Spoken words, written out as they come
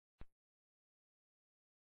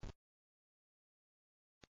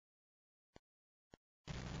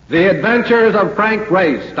The Adventures of Frank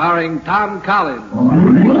Race, starring Tom Collins.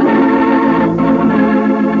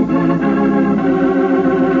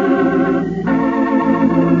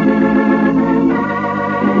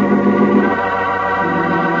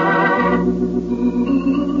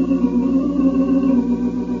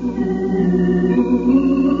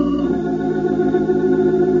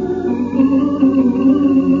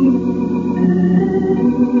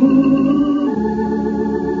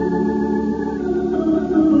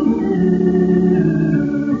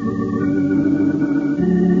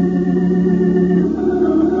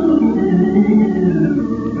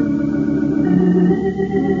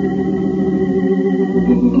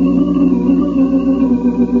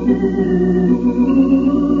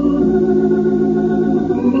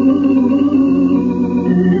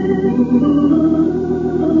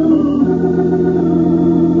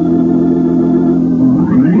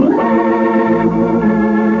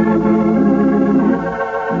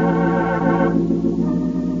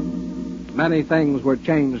 Many things were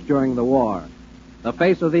changed during the war. The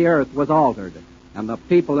face of the earth was altered, and the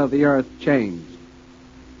people of the earth changed.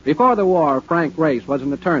 Before the war, Frank Race was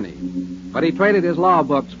an attorney, but he traded his law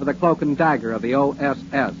books for the cloak-and-dagger of the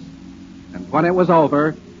OSS. And when it was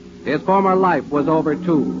over, his former life was over,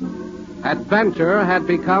 too. Adventure had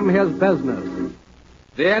become his business.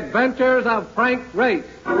 The Adventures of Frank Race.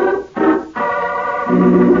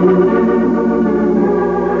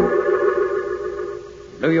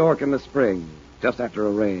 New York in the spring, just after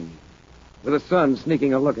a rain, with the sun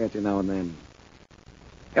sneaking a look at you now and then.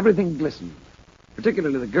 Everything glistened,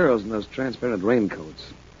 particularly the girls in those transparent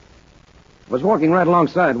raincoats. I was walking right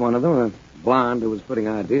alongside one of them, a blonde who was putting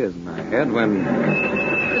ideas in my head, when...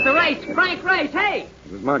 Mr. Race! Frank Race, hey!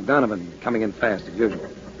 It was Mark Donovan, coming in fast as usual.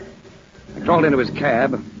 I crawled into his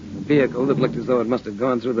cab, a vehicle that looked as though it must have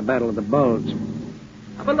gone through the Battle of the Bulge.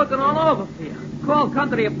 I've been looking all over for you. Called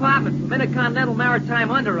Company Apartment from Intercontinental Maritime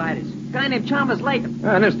Underwriters. A guy named Chalmers Latham.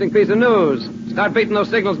 An interesting piece of news. Start beating those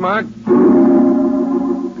signals, Mark.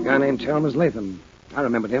 A guy named Chalmers Latham. I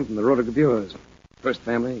remembered him from the Rotogravures. First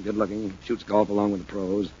family, good-looking, shoots golf along with the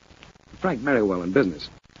pros. Frank Merriwell in business.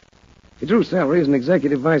 He drew salary as an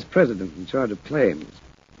executive vice president in charge of claims.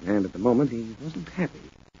 And at the moment, he wasn't happy.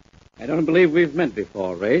 I don't believe we've met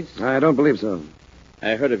before, Race. I don't believe so.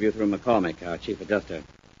 I heard of you through McCormick, our chief adjuster.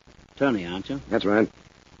 Attorney, aren't you? That's right.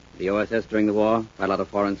 The OSS during the war, quite a lot of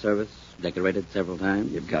foreign service, decorated several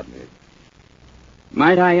times. You've got me.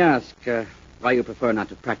 Might I ask why you prefer not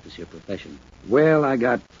to practice your profession? Well, I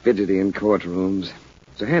got fidgety in courtrooms.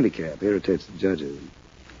 It's a handicap. Irritates the judges.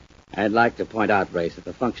 I'd like to point out, Race, that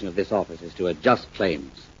the function of this office is to adjust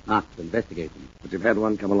claims, not to investigate them. But you've had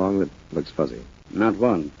one come along that looks fuzzy. Not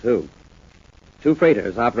one, two. Two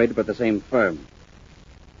freighters operated by the same firm.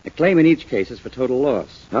 The claim in each case is for total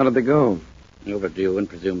loss. How did they go? Overdue and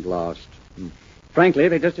presumed lost. Frankly,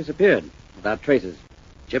 they just disappeared, without traces.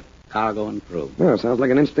 Ship, cargo, and crew. Well, sounds like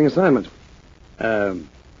an interesting assignment. As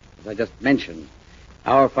I just mentioned,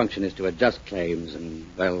 our function is to adjust claims and,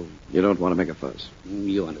 well... You don't want to make a fuss.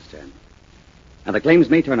 You understand. Now, the claims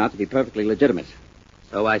may turn out to be perfectly legitimate.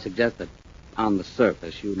 So I suggest that, on the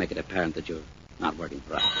surface, you make it apparent that you're not working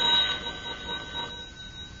for us.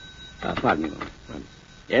 Pardon me a moment.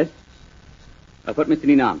 Yes? Put Mr.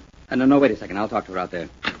 Neen on. No, wait a second. I'll talk to her out there.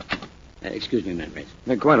 Excuse me a minute,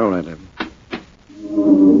 Race. Quite all right, Levin.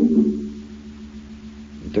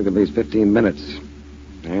 It took at least 15 minutes.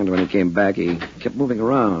 And when he came back, he kept moving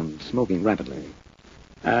around, smoking rapidly.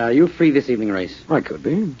 You free this evening, Race? I could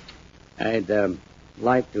be. I'd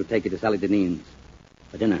like to take you to Sally Deneen's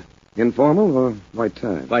for dinner. Informal or white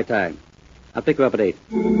tie? White tie. I'll pick her up at 8.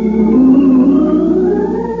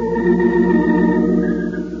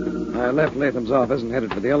 I left Latham's office and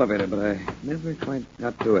headed for the elevator, but I never quite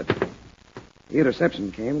got to it. The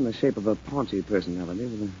interception came in the shape of a paunchy personality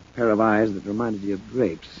with a pair of eyes that reminded you of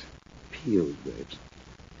grapes. Peeled grapes.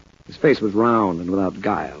 His face was round and without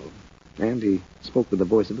guile. And he spoke with the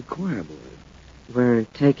voice of a choir boy. We're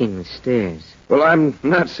taking the stairs. Well, I'm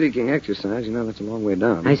not seeking exercise. You know, that's a long way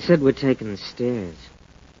down. I said we're taking the stairs.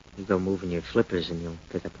 You go moving your flippers and you'll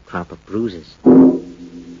pick up a crop of bruises.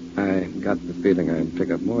 I got the feeling I'd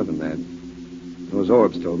pick up more than that. Those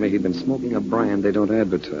orbs told me he'd been smoking a brand they don't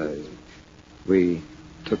advertise. We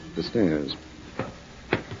took the stairs.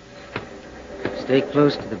 Stay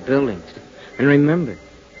close to the buildings. And remember,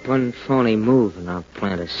 one phony move and I'll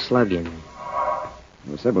plant a slug in you.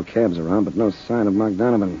 There were several cabs around, but no sign of Mark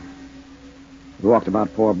Donovan. We walked about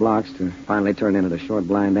 4 blocks to finally turn into the short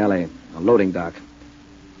blind alley, a loading dock.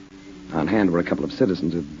 On hand were a couple of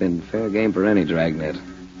citizens who'd been fair game for any dragnet.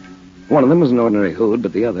 One of them was an ordinary hood,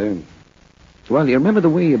 but the other... Well, you remember the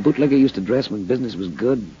way a bootlegger used to dress when business was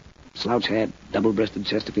good? Slouch hat, double-breasted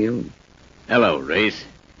Chesterfield. Hello, Race.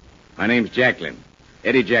 My name's Jacklin.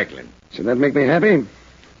 Eddie Jacklin. Should that make me happy?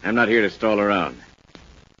 I'm not here to stall around.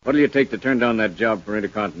 What'll you take to turn down that job for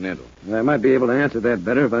Intercontinental? I might be able to answer that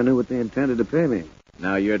better if I knew what they intended to pay me.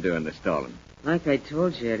 Now you're doing the stalling. Like I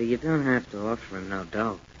told you, Eddie, you don't have to offer him no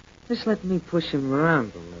dough. Just let me push him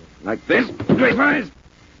around a little. Like this? Great eyes!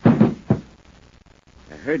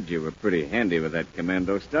 I heard you were pretty handy with that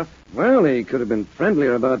commando stuff. Well, he could have been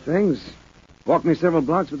friendlier about things. Walked me several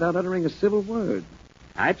blocks without uttering a civil word.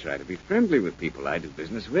 I try to be friendly with people I do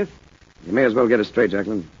business with. You may as well get it straight,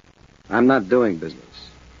 Jacklin. I'm not doing business.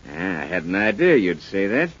 I had an idea you'd say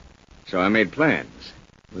that, so I made plans.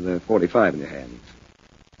 With a .45 in your hand.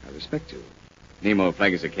 I respect you. Nemo,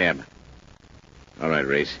 flag us a cab. All right,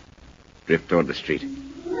 Race. Drift toward the street.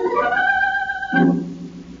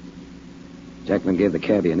 Jacklin gave the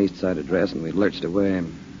cabbie an east side address, and we lurched away.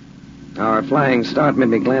 Our flying start made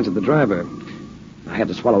me glance at the driver. I had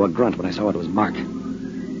to swallow a grunt when I saw it was Mark.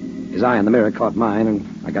 His eye in the mirror caught mine, and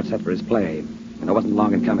I got set for his play. And it wasn't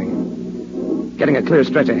long in coming. Getting a clear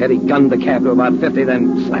stretch ahead, he gunned the cab to about 50,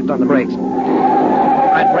 then slapped on the brakes.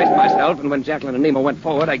 I braced myself, and when Jacklin and Nemo went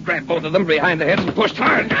forward, I grabbed both of them behind the heads and pushed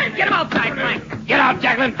hard. Get him outside, Frank. Get out,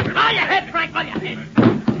 Jacklin! On your head, Frank, on your head.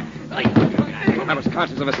 I was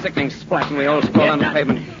conscious of a sickening splash, and we all sprawled on the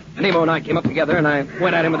pavement. Nemo and I came up together, and I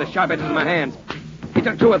went at him with the sharp edges of my hands. He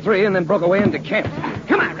took 2 or 3 and then broke away into camp.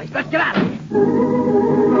 Come on, Race, let's get out of here.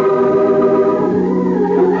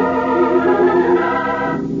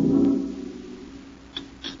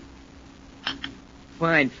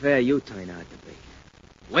 Fine fare you turn out to be.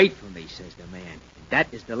 Wait for me, says the man.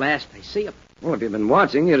 That is the last I see of him. Well, if you'd been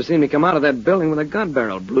watching, you'd have seen me come out of that building with a gun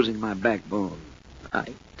barrel bruising my backbone. I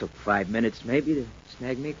took 5 minutes maybe to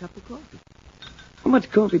snag me a cup of coffee. How much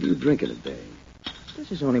coffee do you drink in a day?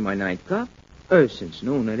 This is only my 9th cup. Since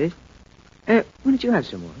noon, it is. Why don't you have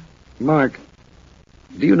some more? Mark,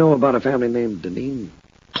 do you know about a family named Deneen?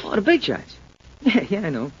 Oh, the big shots. Yeah, I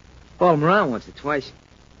know. Followed them around once or twice.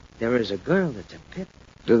 There is a girl that's a pip.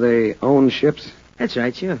 Do they own ships? That's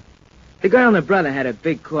right, sure. The girl and her brother had a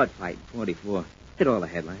big court fight in 44. Hit all the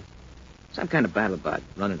headlines. Some kind of battle about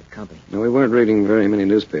running a company. No, we weren't reading very many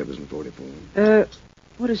newspapers in 44.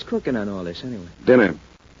 What is cooking on all this, anyway? Dinner.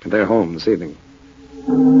 They're home this evening.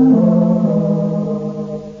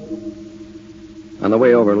 On the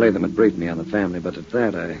way over, Latham had briefed me on the family, but at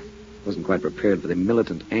that, I wasn't quite prepared for the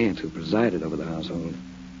militant aunt who presided over the household.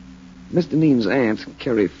 Miss Deneen's aunt,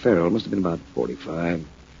 Carrie Farrell, must have been about 45.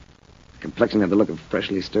 The complexion had the look of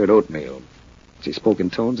freshly stirred oatmeal. She spoke in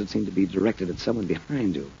tones that seemed to be directed at someone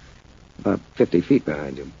behind you, about 50 feet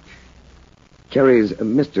behind you. Carrie's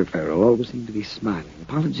Mr. Farrell always seemed to be smiling,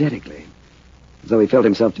 apologetically, as though he felt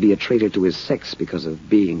himself to be a traitor to his sex because of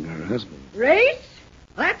being her husband. Race?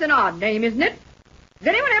 Well, that's an odd name, isn't it? Has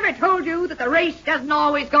anyone ever told you that the race doesn't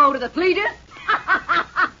always go to the fleetest?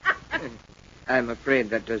 I'm afraid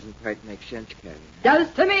that doesn't quite make sense, Carrie. Does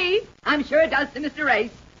to me. I'm sure it does to Mr.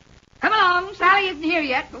 Race. Come along. Sally isn't here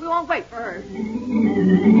yet, but we won't wait for her.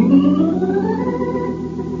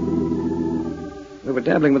 We were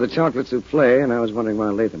dabbling with a chocolate souffle, and I was wondering why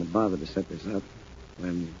Latham had bothered to set this up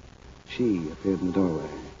when she appeared in the doorway.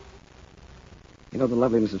 You know, the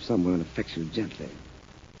loveliness of some women affects you gently,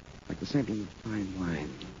 like the sampling of fine wine.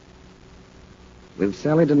 With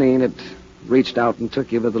Sally Deneen, it reached out and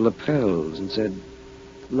took you by the lapels and said,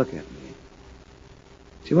 "Look at me."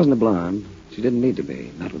 She wasn't a blonde. She didn't need to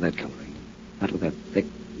be. Not with that coloring. Not with that thick,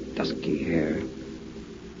 dusky hair.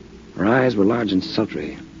 Her eyes were large and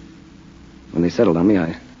sultry. When they settled on me,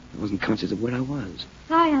 I wasn't conscious of where I was.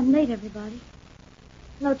 Sorry I'm late, everybody.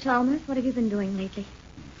 Hello, Chalmers. What have you been doing lately?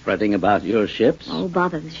 Fretting about your ships? Oh,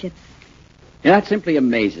 bother the ships. Yeah, that simply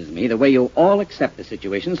amazes me, the way you all accept the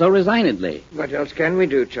situation so resignedly. What else can we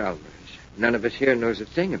do, Chalmers? None of us here knows a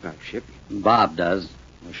thing about shipping. Bob does,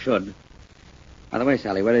 or should. By the way,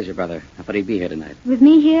 Sally, where is your brother? I thought he'd be here tonight. With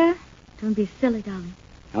me here? Don't be silly, darling.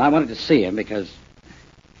 Well, I wanted to see him because...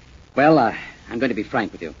 Well, I'm going to be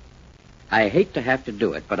frank with you. I hate to have to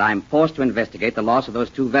do it, but I'm forced to investigate the loss of those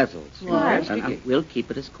 2 vessels. What? And we'll keep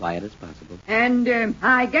it as quiet as possible. And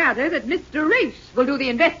I gather that Mr. Race will do the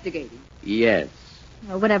investigating. Yes.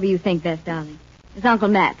 Well, whatever you think best, darling. As Uncle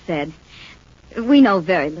Matt said, we know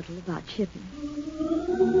very little about shipping.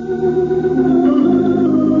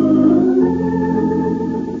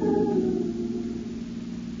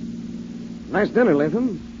 Nice dinner,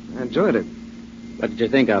 Latham. I enjoyed it. What did you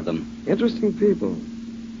think of them? Interesting people.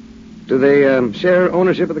 Do they share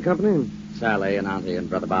ownership of the company? Sally and Auntie and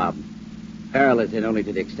Brother Bob. Farrell is in only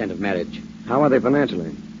to the extent of marriage. How are they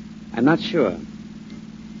financially? I'm not sure.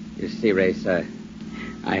 You see, Race, I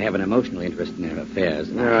have an emotional interest in their affairs.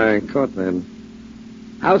 I caught that.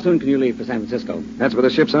 How soon can you leave for San Francisco? That's where the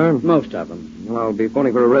ships are? Most of them. Well, I'll be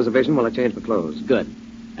phoning for a reservation while I change my clothes. Good.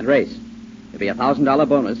 And Race, there'll be a $1,000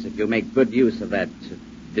 bonus if you make good use of that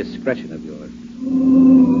discretion of yours.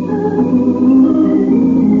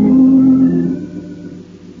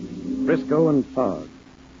 Frisco and fog.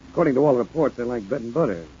 According to all reports, they're like bread and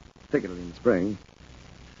butter, particularly in spring.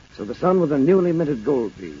 So the sun was a newly minted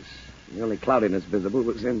gold piece. The only cloudiness visible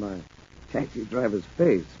was in my taxi driver's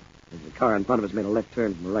face as the car in front of us made a left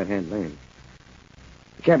turn from the right-hand lane.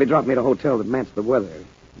 The cabbie dropped me at a hotel that matched the weather,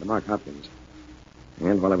 the Mark Hopkins.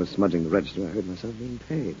 And while I was smudging the register, I heard myself being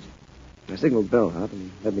paid. I signaled bellhop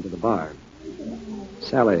and led me to the bar.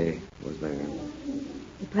 Sally was there.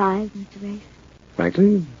 Surprised, Mr. Race?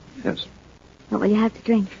 Frankly, yes. What will you have to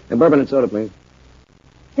drink? A bourbon and soda, please.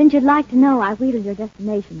 Since you'd like to know, I wheedled your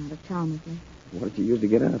destination out of Chalmersley. What did you use to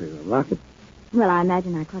get out here? A rocket? Well, I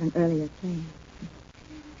imagine I caught an earlier plane.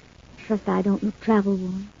 Trust I don't look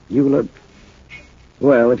travel-worn. You look...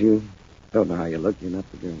 Well, if you don't know how you look, you're not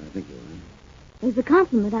the girl I think you are. As a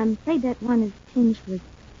compliment, I'm afraid that one is tinged with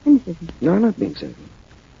cynicism. No, I'm not being cynical.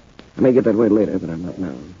 I may get that way later, but I'm not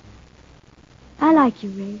now. I like you,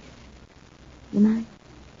 Race. You mind?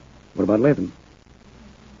 What about Latham?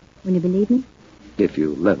 Will you believe me? If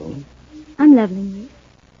you level. I'm leveling, Race.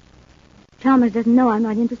 Chalmers doesn't know I'm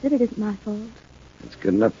not interested. It isn't my fault. That's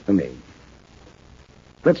good enough for me.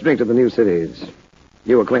 Let's drink to the new cities.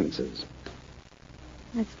 New acquaintances.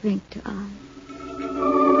 Let's drink to Oz.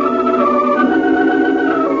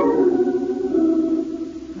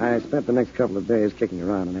 I spent the next couple of days kicking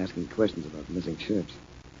around and asking questions about missing ships.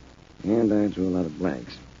 And I drew a lot of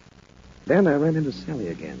blanks. Then I ran into Sally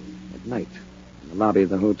again, at night, in the lobby of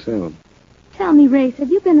the hotel. Tell me, Race, have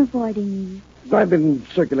you been avoiding me? I've been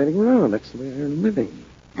circulating around. That's the way I earn a living.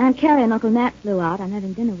 Aunt Carrie and Uncle Nat flew out. I'm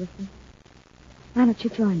having dinner with them. Why don't you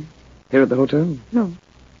join us? Here at the hotel? No.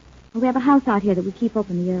 We have a house out here that we keep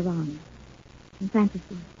open the year round. In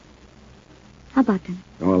Francisco. How about them?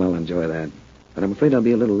 Oh, well, I'll enjoy that. But I'm afraid I'll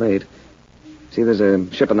be a little late. See, there's a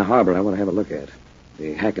ship in the harbor I want to have a look at.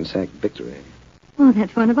 The Hackensack Victory. Oh,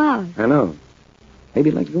 that's one of ours. I know. Maybe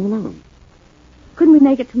you'd like to go along. Couldn't we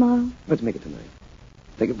make it tomorrow? Let's make it tonight.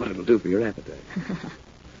 Think of what it'll do for your appetite.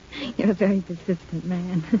 You're a very persistent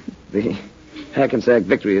man. The Hackensack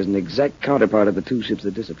Victory is an exact counterpart of the two ships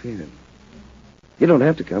that disappeared. You don't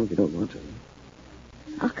have to come if you don't want to.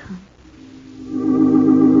 I'll come.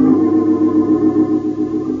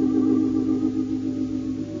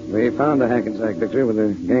 We found the Hackensack Victory with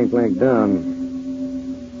the gangplank down.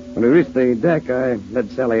 When we reached the deck, I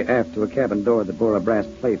led Sally aft to a cabin door that bore a brass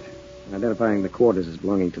plate, identifying the quarters as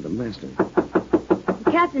belonging to the master.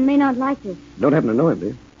 The captain may not like this. Don't happen to know him, do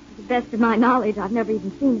you? To the best of my knowledge, I've never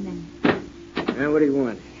even seen the man. Now, what do you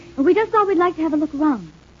want? Well, we just thought we'd like to have a look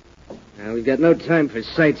around. Now, we've got no time for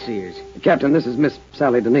sightseers. Captain, this is Miss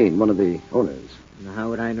Sally Deneen, one of the owners. Now, how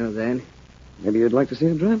would I know that? Maybe you'd like to see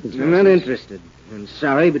her drive this I'm not interested. I'm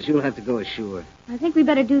sorry, but you'll have to go ashore. I think we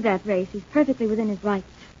better do that, Race. He's perfectly within his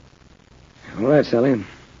rights. All right, Sally.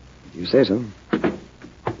 If you say so. Oh,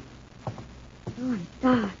 I'm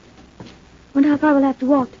starved. Wonder how far we'll have to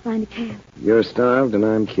walk to find a cab. You're starved, and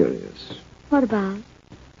I'm curious. What about?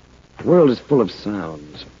 The world is full of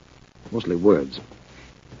sounds, mostly words.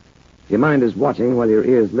 Your mind is watching while your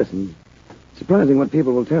ears listen. Surprising what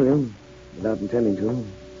people will tell you without intending to.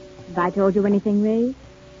 Have I told you anything, Race?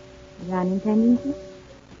 Without intending to?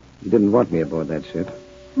 You didn't want me aboard that ship.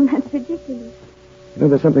 Well, that's ridiculous. You know,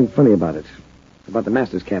 there's something funny about it. About the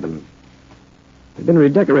master's cabin. They've been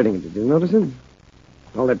redecorating it. Did you notice it?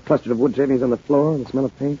 All that cluster of wood shavings on the floor and the smell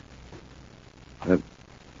of paint.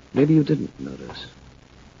 Maybe you didn't notice.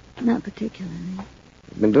 Not particularly.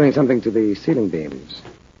 They've been doing something to the ceiling beams.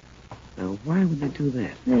 Now, why would they do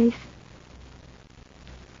that? Race,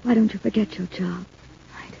 why don't you forget your job?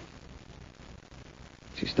 Right.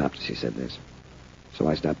 She stopped as she said this. So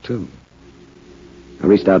I stopped, too. I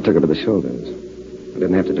reached out, took her by the shoulders. I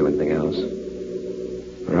didn't have to do anything else.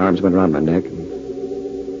 Her arms went around my neck,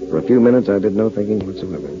 and for a few minutes I did no thinking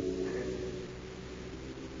whatsoever.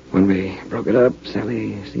 When we broke it up,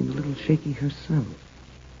 Sally seemed a little shaky herself.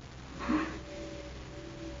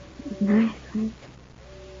 It was nice, right?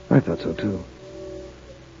 I thought so, too.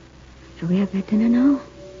 Shall we have that dinner now?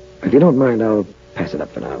 If you don't mind, I'll pass it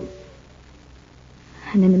up for now.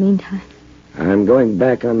 And in the meantime? I'm going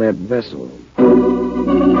back on that vessel.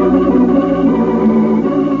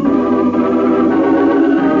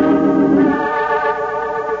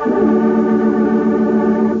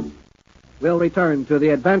 We'll return to the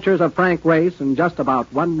adventures of Frank Race in just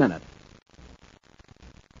about 1 minute.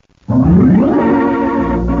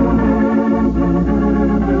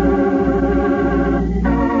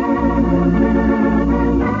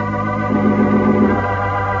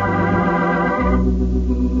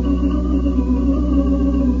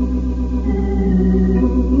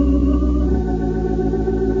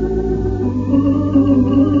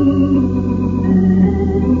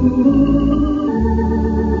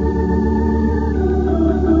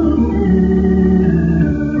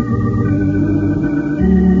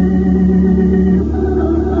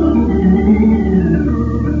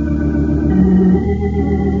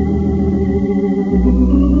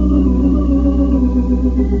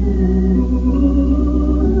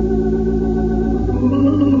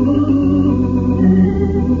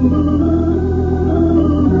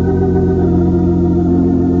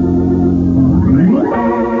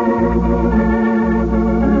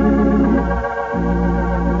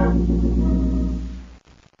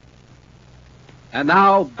 And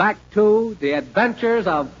now, back to the adventures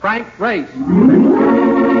of Frank Race.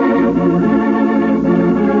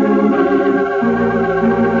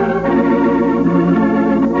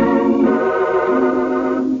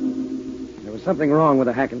 There was something wrong with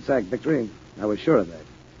the Hackensack victory. I was sure of that.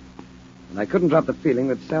 And I couldn't drop the feeling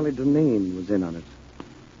that Sally Deneen was in on it.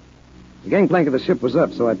 The gangplank of the ship was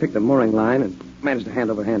up, so I picked a mooring line and managed a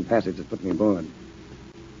hand-over-hand passage that put me aboard.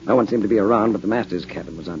 No one seemed to be around, but the master's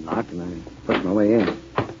cabin was unlocked, and I pushed my way in. It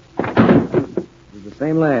was the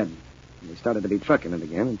same lad. And he started to be trucking it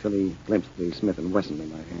again until he glimpsed the Smith & Wesson in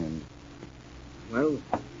my hand. Well,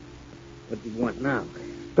 what do you want now?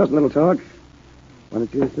 Just a little talk. Why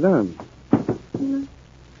don't you sit down?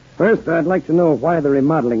 First, I'd like to know why the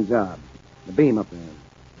remodeling job. The beam up there.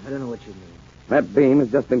 I don't know what you mean. That beam has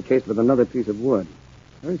just been cased with another piece of wood.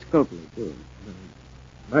 Very skillfully, too.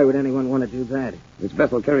 Why would anyone want to do that? This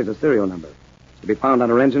vessel carries a serial number. It's to be found on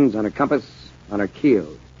her engines, on her compass, on her keel.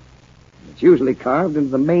 It's usually carved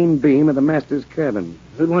into the main beam of the master's cabin.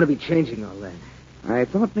 Who'd want to be changing all that? I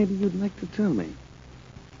thought maybe you'd like to tell me.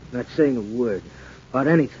 Not saying a word about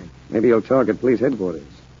anything. Maybe you'll talk at police headquarters.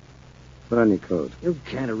 Put on your coat. You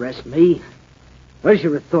can't arrest me. Where's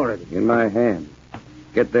your authority? In my hand.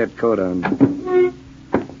 Get that coat on.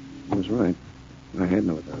 That's right. I had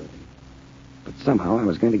no authority. But somehow I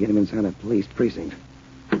was going to get him inside a police precinct.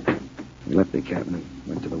 He left the cabin and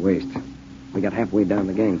went to the waist. We got halfway down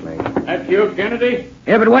the gangplank. That's you, Kennedy?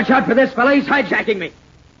 Yeah, but watch out for this fella. He's hijacking me.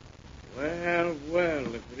 Well,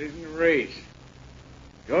 if it isn't Race.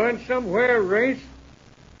 Going somewhere, Race?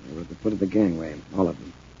 They were at the foot of the gangway, all of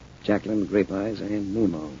them. Jacqueline, Grape Eyes, and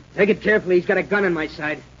Nemo. Take it carefully. He's got a gun on my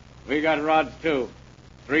side. We got rods, too.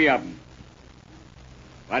 3 of them.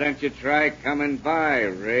 Why don't you try coming by,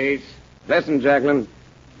 Race? Listen, Jacqueline.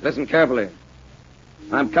 Listen carefully.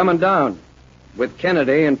 I'm coming down with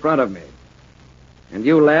Kennedy in front of me. And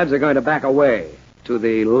you lads are going to back away to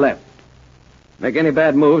the left. Make any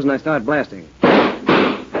bad moves and I start blasting. I've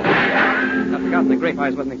forgotten the Grape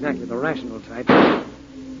Eyes wasn't exactly the rational type. I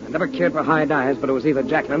never cared for high dives, but it was either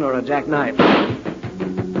Jacqueline or a jackknife.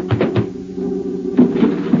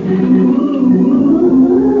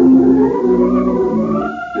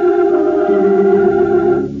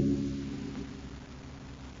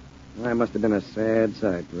 I must have been a sad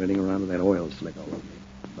sight parading around with that oil slick all over me.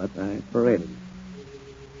 But I paraded.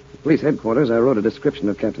 At police headquarters, I wrote a description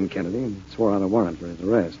of Captain Kennedy and swore out a warrant for his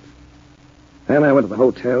arrest. Then I went to the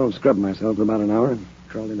hotel and scrubbed myself for about an hour and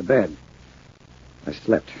crawled into bed. I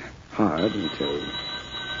slept hard until...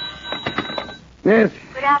 Yes?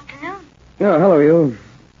 Good afternoon. Oh, hello, you.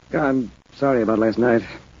 I'm sorry about last night.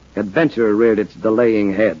 Adventure reared its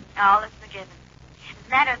delaying head. All is forgiven. As a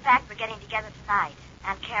matter of fact, we're getting together tonight.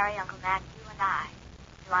 Aunt Carrie, Uncle Mac, you and I.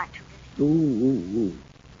 You aren't too busy. Ooh.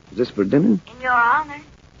 Is this for dinner? In your honor.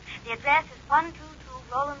 The address is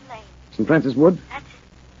 122 Roland Lane. St. Francis Wood? That's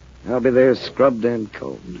it. I'll be there scrubbed and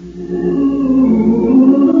cold.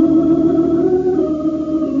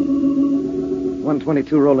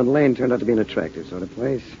 122 Roland Lane turned out to be an attractive sort of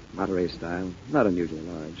place. Monterey style, not unusually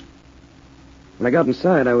large. When I got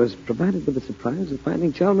inside, I was provided with the surprise of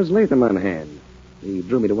finding Chalmers Latham on hand. He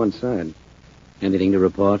drew me to one side. Anything to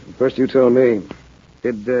report? First you told me.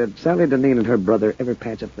 Did Sally Deneen and her brother ever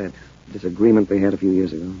patch up that disagreement they had a few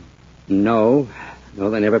years ago? No,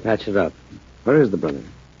 they never patched it up. Where is the brother?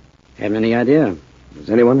 Haven't any idea. Does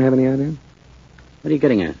anyone have any idea? What are you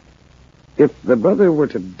getting at? If the brother were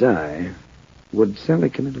to die, would Sally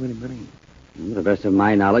come into any money? To the best of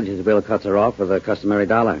my knowledge, his will cuts her off with a customary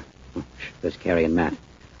 $1. There's Carrie and Matt.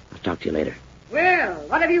 I'll talk to you later. Well,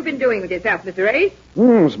 what have you been doing with yourself, Mr. Race?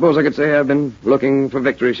 Suppose I could say I've been looking for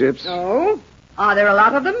victory ships. Oh? Are there a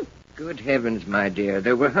lot of them? Good heavens, my dear.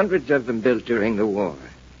 There were hundreds of them built during the war.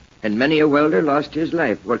 And many a welder lost his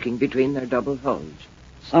life working between their double hulls.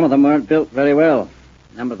 Some of them weren't built very well.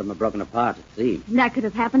 A number of them are broken apart at sea. And that could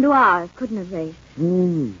have happened to ours, couldn't it, Race?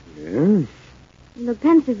 Yeah. You look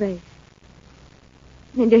pensive, Race.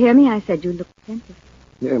 Did you hear me? I said you look pensive.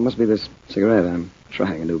 Yeah, it must be this cigarette. I'm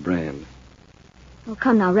trying a new brand. Oh,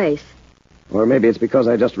 come now, Race. Or maybe it's because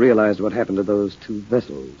I just realized what happened to those two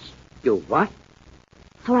vessels. You what?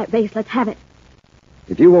 All right, Race, let's have it.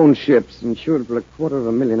 If you own ships insured for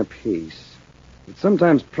 $250,000 apiece, it's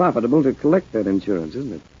sometimes profitable to collect that insurance,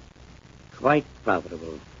 isn't it? Quite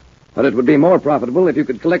profitable. But it would be more profitable if you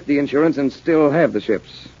could collect the insurance and still have the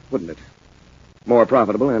ships, wouldn't it? More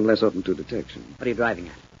profitable and less open to detection. What are you driving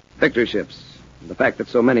at? Victory ships. And the fact that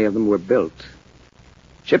so many of them were built.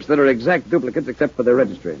 Ships that are exact duplicates except for their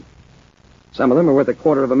registry. Some of them are worth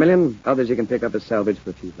 $250,000. Others you can pick up as salvage for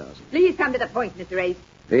a few thousand. Please come to the point, Mr. Race.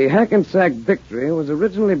 The Hackensack Victory was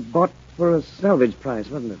originally bought for a salvage price,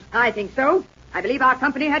 wasn't it? I think so. I believe our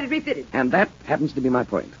company had it refitted. And that happens to be my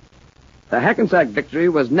point. The Hackensack Victory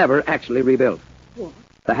was never actually rebuilt. What?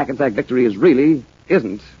 The Hackensack Victory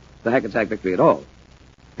isn't the Hackensack Victory at all.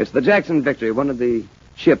 It's the Jackson Victory, one of the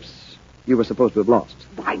ships you were supposed to have lost.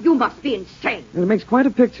 Why, you must be insane. And it makes quite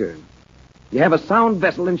a picture. You have a sound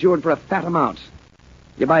vessel insured for a fat amount.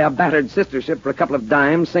 You buy a battered sister ship for a couple of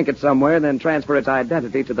dimes, sink it somewhere, then transfer its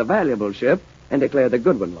identity to the valuable ship and declare the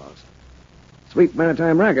good one lost. Sweet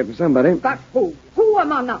maritime racket for somebody. But who? Who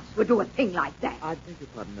among us would do a thing like that? I beg your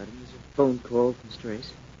pardon, madam. There's a phone call from Mr.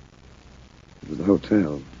 Race. It was the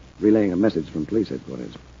hotel, relaying a message from police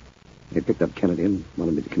headquarters. They picked up Kennedy and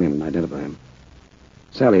wanted me to come in and identify him.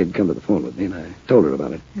 Sally had come to the phone with me, and I told her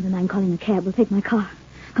about it. Never mind calling a cab. We'll take my car.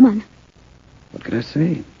 Come on. What could I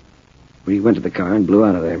say? We went to the car and blew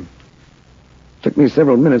out of there. Took me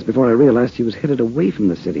several minutes before I realized he was headed away from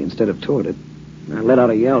the city instead of toward it. I let out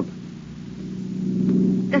a yelp.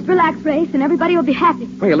 Just relax, Race, and everybody will be happy.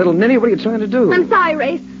 Hey, you little ninny, what are you trying to do? I'm sorry,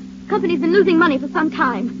 Race. Company's been losing money for some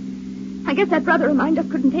time. I guess that brother of mine just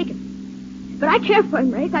couldn't take it. But I care for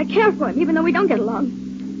him, Race. I care for him, even though we don't get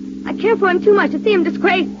along. I care for him too much to see him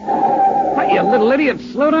disgraced. What, you little idiot,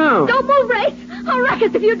 slow down. Don't move, Race. I'll wreck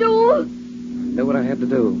us if you do. Knew what I had to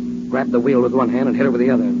do. Grab the wheel with one hand and hit her with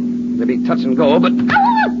the other. There'd be touch and go, but...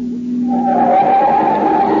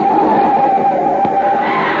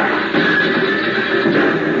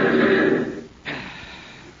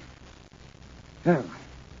 Well,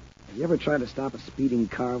 have you ever tried to stop a speeding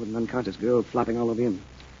car with an unconscious girl flopping all over you?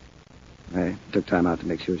 I took time out to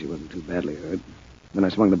make sure she wasn't too badly hurt. Then I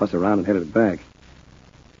swung the bus around and headed it back.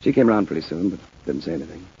 She came around pretty soon, but didn't say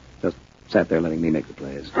anything. Just sat there letting me make the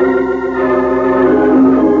plays.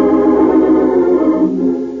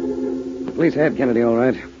 The police had Kennedy all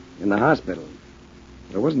right, in the hospital.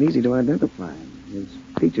 But it wasn't easy to identify him. His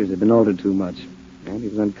features had been altered too much, and he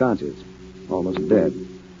was unconscious, almost dead.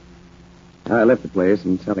 I left the place,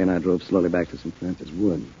 and Sally and I drove slowly back to St. Francis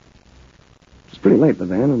Wood. It was pretty late by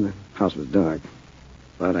then, and the house was dark.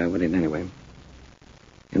 But I went in anyway.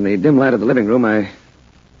 In the dim light of the living room, I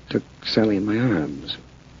took Sally in my arms.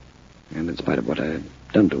 And in spite of what I had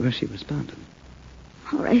done to her, she responded.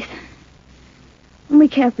 All right. When we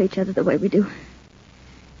care for each other the way we do,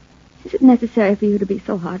 is it necessary for you to be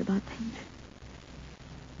so hard about things?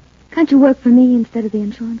 Can't you work for me instead of the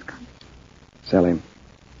insurance company? Sally,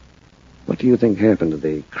 what do you think happened to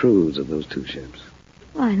the crews of those two ships?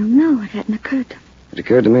 Well, I don't know. It hadn't occurred to me. It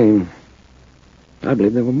occurred to me. I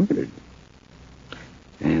believe they were murdered.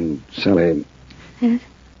 And, Sally... Yes?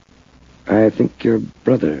 I think your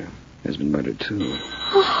brother has been murdered, too.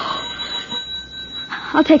 Oh.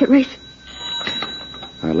 I'll take it, Race.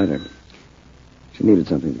 I'll let her. She needed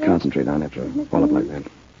something to concentrate on after a wallop like that.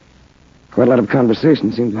 Quite a lot of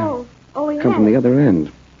conversation seemed to come from the other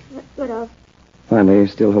end. That's good. Finally,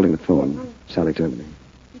 still holding the phone, Sally turned to me.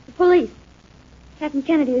 It's the police. Captain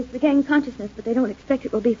Kennedy has regained consciousness, but they don't expect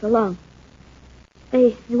it will be for long.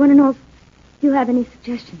 They want to know if you have any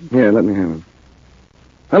suggestions. Here, let me have him.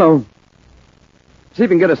 Hello. See if you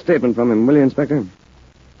can get a statement from him, will you, Inspector?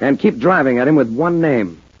 And keep driving at him with one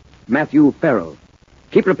name, Matthew Farrell.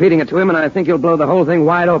 Keep repeating it to him, and I think you'll blow the whole thing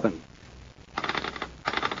wide open.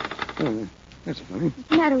 Oh, that's funny. What's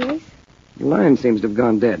the matter, Race? The line seems to have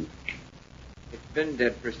gone dead. It's been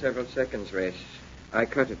dead for several seconds, Race. I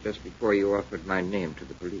cut it just before you offered my name to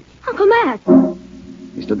the police. Uncle Matt!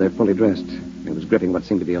 He stood there fully dressed. He was gripping what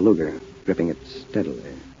seemed to be a Luger, gripping it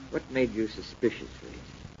steadily. What made you suspicious,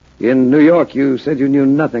 Race? In New York, you said you knew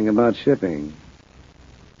nothing about shipping.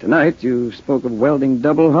 Tonight you spoke of welding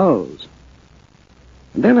double hulls.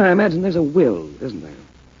 And then I imagine there's a will, isn't there?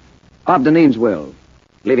 Bob Deneen's will,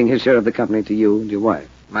 leaving his share of the company to you and your wife.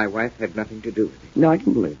 My wife had nothing to do with it. No, I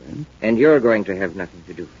can believe that. And you're going to have nothing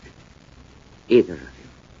to do with it. Either of you.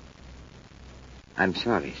 I'm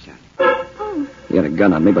sorry, Sally. Oh. He had a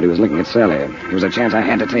gun on me, but he was looking at Sally. It was a chance I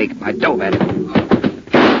had to take. I dove at it.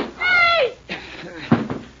 Hey!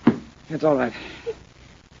 It's all right.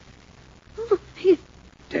 Oh, he's...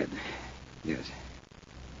 Dead. Yes.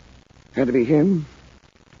 Had to be him.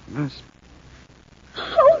 Us.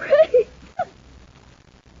 Oh, Ray!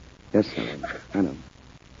 Yes, Sally. I know.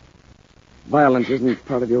 Violence isn't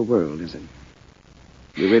part of your world, is it?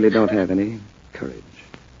 You really don't have any courage.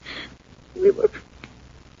 We were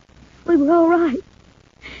all right.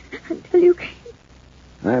 Until you came.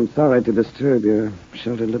 I'm sorry to disturb your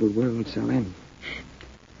sheltered little world, Sally.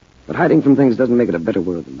 But hiding from things doesn't make it a better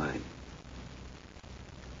world than mine.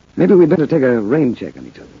 Maybe we'd better take a rain check on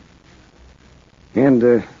each other.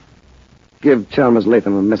 And, give Chalmers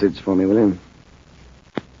Latham a message for me, will you?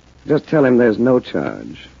 Just tell him there's no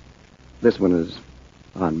charge. This one is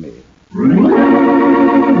on me.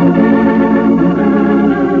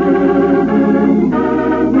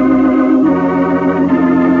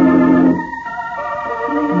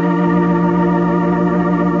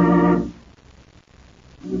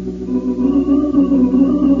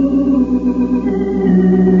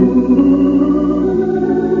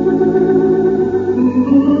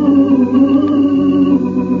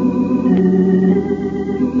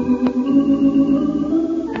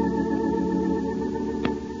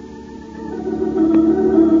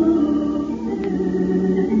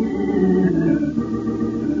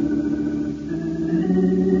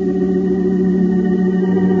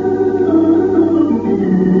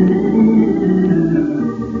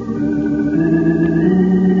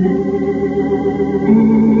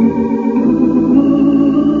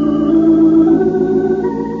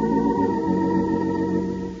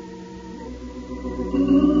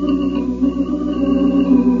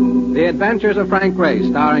 The Adventures of Frank Race,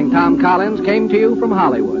 starring Tom Collins, came to you from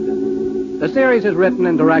Hollywood. The series is written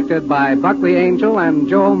and directed by Buckley Angel and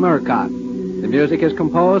Joel Murcott. The music is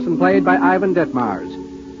composed and played by Ivan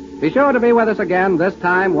Ditmars. Be sure to be with us again this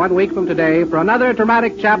time 1 week from today for another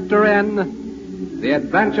dramatic chapter in The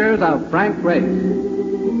Adventures of Frank Race.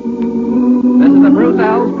 This is a Bruce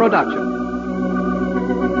Eells production.